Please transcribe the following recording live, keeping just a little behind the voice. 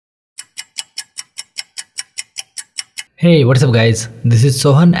Hey, what's up guys? This is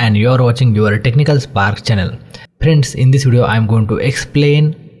Sohan and you are watching your Technical Spark channel. Friends, in this video I am going to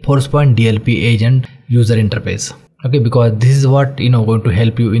explain Forcepoint DLP Agent user interface. Okay, because this is what going to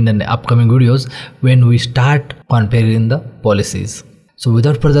help you in the upcoming videos when we start configuring the policies. So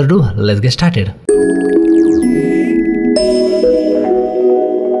without further ado, let's get started.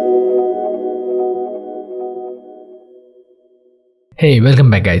 Hey, welcome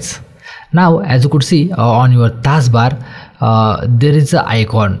back guys. Now as you could see on your taskbar there is an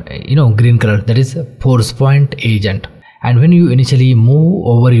icon green color, that is Forcepoint agent, and when you initially move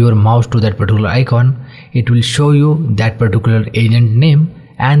over your mouse to that particular icon, it will show you that particular agent name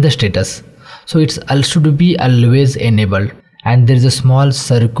and the status. So it's also to be always enabled, and there is a small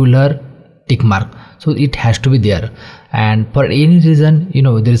circular tick mark, so it has to be there, and for any reason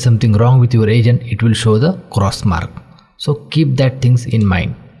there is something wrong with your agent, it will show the cross mark. So keep that things in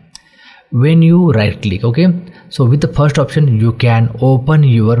mind when you right click. Okay, so with the first option you can open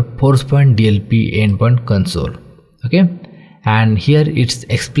your Forcepoint DLP Endpoint Console. Okay, and here it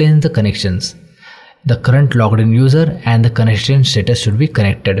explains the connections. The current logged in user and the connection status should be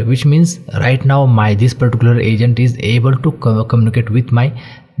connected, which means right now this particular agent is able to communicate with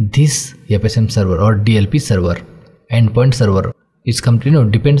this FSM server or DLP server, endpoint server. It's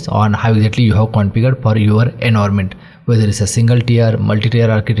completely depends on how exactly you have configured for your environment, whether it's a single tier, multi-tier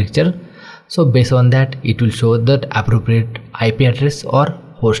architecture. So based on that, it will show that appropriate IP address or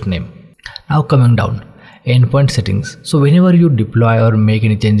host name. Now coming down, endpoint settings. So whenever you deploy or make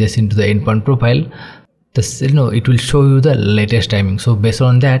any changes into the endpoint profile, it will show you the latest timing. So based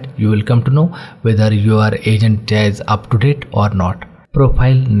on that, you will come to know whether your agent is up to date or not.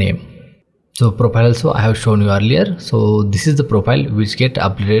 Profile name. So profile also I have shown you earlier. So this is the profile which get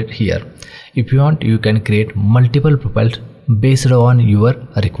updated here. If you want, you can create multiple profiles based on your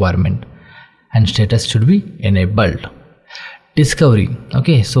requirement, and status should be enabled. Discovery.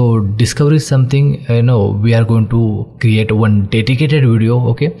 Okay, so discovery is something we are going to create one dedicated video.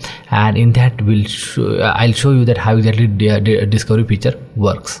 Okay, and in that I'll show you that how exactly the discovery feature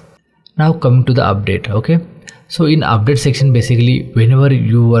works. Now coming to the update. Okay, so in update section, basically whenever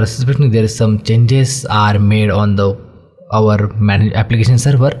you are suspecting there is some changes are made on our managed application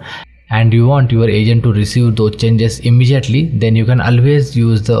server and you want your agent to receive those changes immediately, then you can always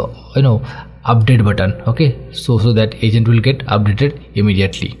use the update button. Okay, so that agent will get updated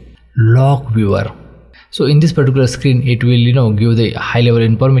immediately. Log viewer. So in this particular screen, it will give the high level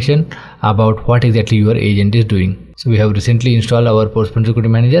information about what exactly your agent is doing. So we have recently installed our Forcepoint Security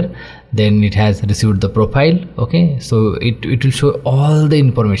Manager, then it has received the profile. Okay, so it will show all the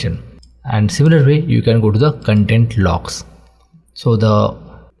information, and similar way you can go to the content logs. So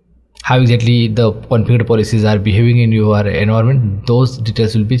how exactly the configured policies are behaving in your environment, those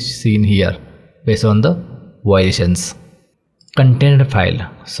details will be seen here based on the violations. Container file.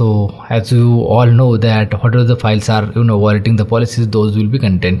 So as you all know that whatever the files are violating the policies, those will be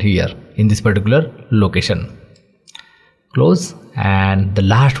contained here in this particular location. Close. And the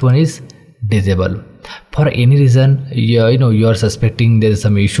last one is disable. For any reason you are suspecting there is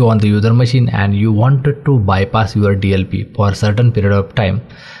some issue on the user machine and you wanted to bypass your DLP for a certain period of time,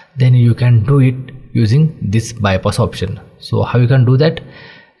 then you can do it using this bypass option. So how you can do that?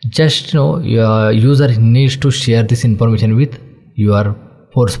 Just your user needs to share this information with your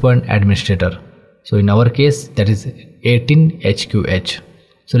Forcepoint administrator. So in our case that is 18HQH.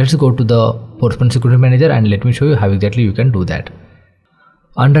 So let's go to the Forcepoint Security Manager and let me show you how exactly you can do that.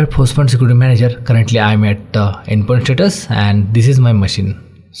 Under Forcepoint Security Manager, currently I am at endpoint status and this is my machine.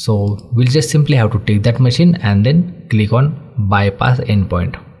 So we'll just simply have to take that machine and then click on bypass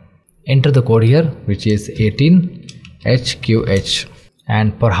endpoint. Enter the code here, which is 18HQH,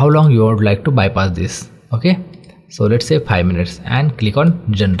 and for how long you would like to bypass this. Okay, so let's say 5 minutes and click on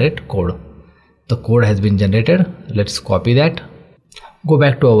generate code. The code has been generated. Let's copy that, go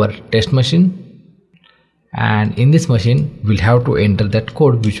back to our test machine, and in this machine we'll have to enter that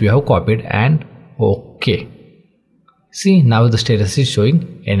code which we have copied, and okay, see now the status is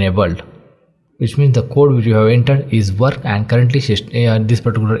showing enabled, which means the code which you have entered is work, and currently this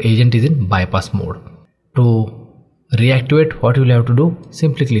particular agent is in bypass mode. To reactivate, what you will have to do,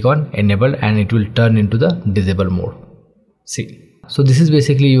 simply click on enable and it will turn into the disable mode. See, so this is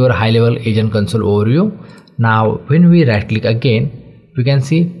basically your high level agent console overview. Now when we right click again, we can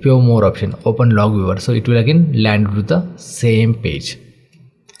see few more options. Open log viewer, so it will again land with the same page.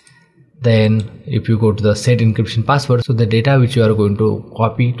 Then if you go to the set encryption password, so the data which you are going to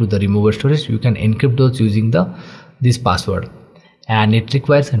copy to the remover storage, you can encrypt those using this password, and it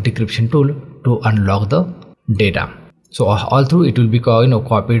requires a decryption tool to unlock the data. So all through it will be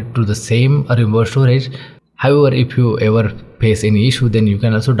copied to the same remover storage However, if you ever face any issue, then you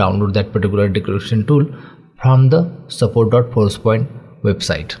can also download that particular decryption tool from the support.forcepoint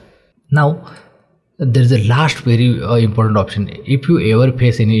website. Now there is a last very important option. If you ever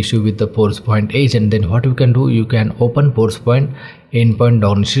face any issue with the Forcepoint agent, then what you can do, you can open Forcepoint Endpoint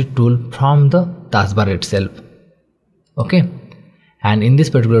Diagnostic tool from the taskbar itself. Okay, and in this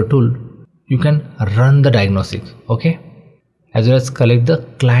particular tool you can run the diagnostic, okay, as well as collect the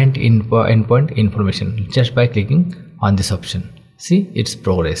client endpoint information just by clicking on this option. See its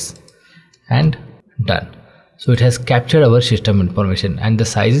progress and done. So it has captured our system information and the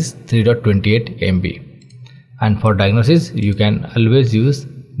size is 3.28 MB. And for diagnosis, you can always use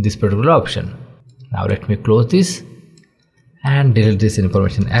this particular option. Now let me close this and delete this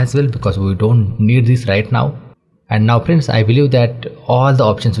information as well, because we don't need this right now. And now friends, I believe that all the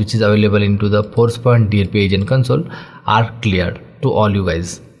options which is available into the Forcepoint DLP Agent Console are clear to all you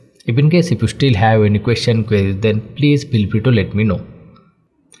guys. If you still have any question, queries, then please feel free to let me know.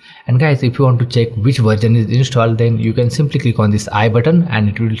 And guys, if you want to check which version is installed, then you can simply click on this I button and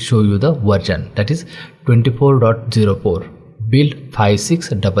it will show you the version, that is 24.04 build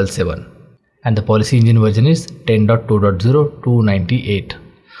 5677, and the policy engine version is 10.2.0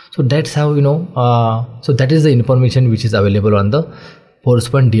 So that's how so that is the information which is available on the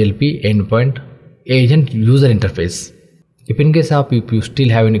Forcepoint DLP Endpoint Agent user interface. If you still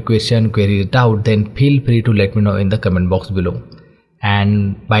have any question, query, doubt, then feel free to let me know in the comment box below.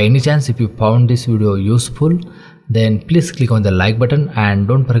 And by any chance, if you found this video useful, then please click on the like button and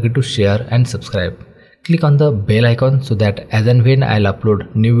don't forget to share and subscribe. Click on the bell icon so that as and when I'll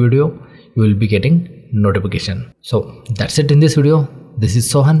upload new video, you will be getting notification. So that's it in this video. This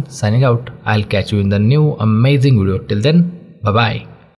is Sohan signing out. I'll catch you in the new amazing video. Till then, bye bye.